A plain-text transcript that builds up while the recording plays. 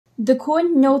The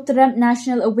KHNAM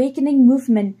National Awakening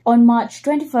Movement on March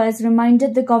 21st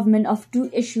reminded the government of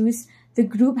two issues the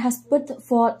group has put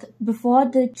forth before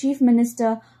the Chief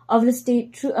Minister of the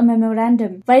state through a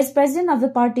memorandum. Vice President of the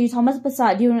party, Thomas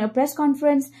Prasad, during a press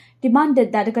conference,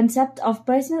 demanded that the concept of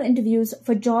personal interviews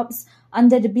for jobs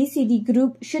under the BCD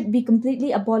group should be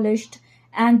completely abolished,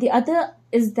 and the other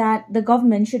is that the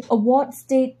government should award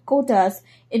state quotas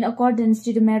in accordance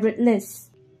to the merit list.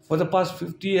 For the past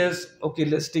 50 years, okay,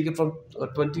 let's take it from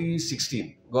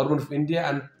 2016, Government of India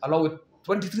and along with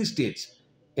 23 states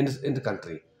in the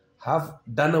country have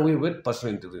done away with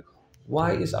personal interview.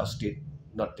 Why is our state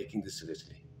not taking this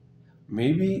seriously?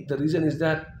 Maybe the reason is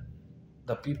that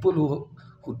the people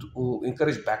who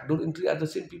encourage backdoor entry are the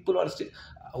same people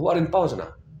who are in power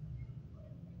now.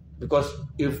 Because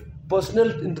if personal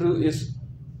interview is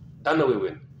done away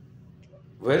with,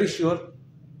 very sure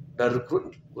the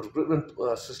recruitment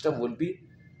system will be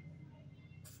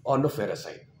on the fairer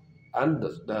side, and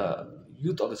the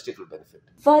youth of the state will benefit.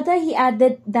 Further, he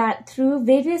added that through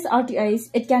various RTIs,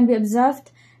 it can be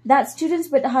observed that students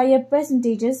with higher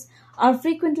percentages are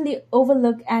frequently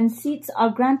overlooked and seats are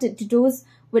granted to those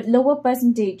with lower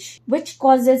percentage, which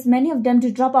causes many of them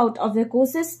to drop out of their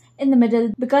courses in the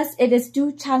middle because it is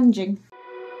too challenging.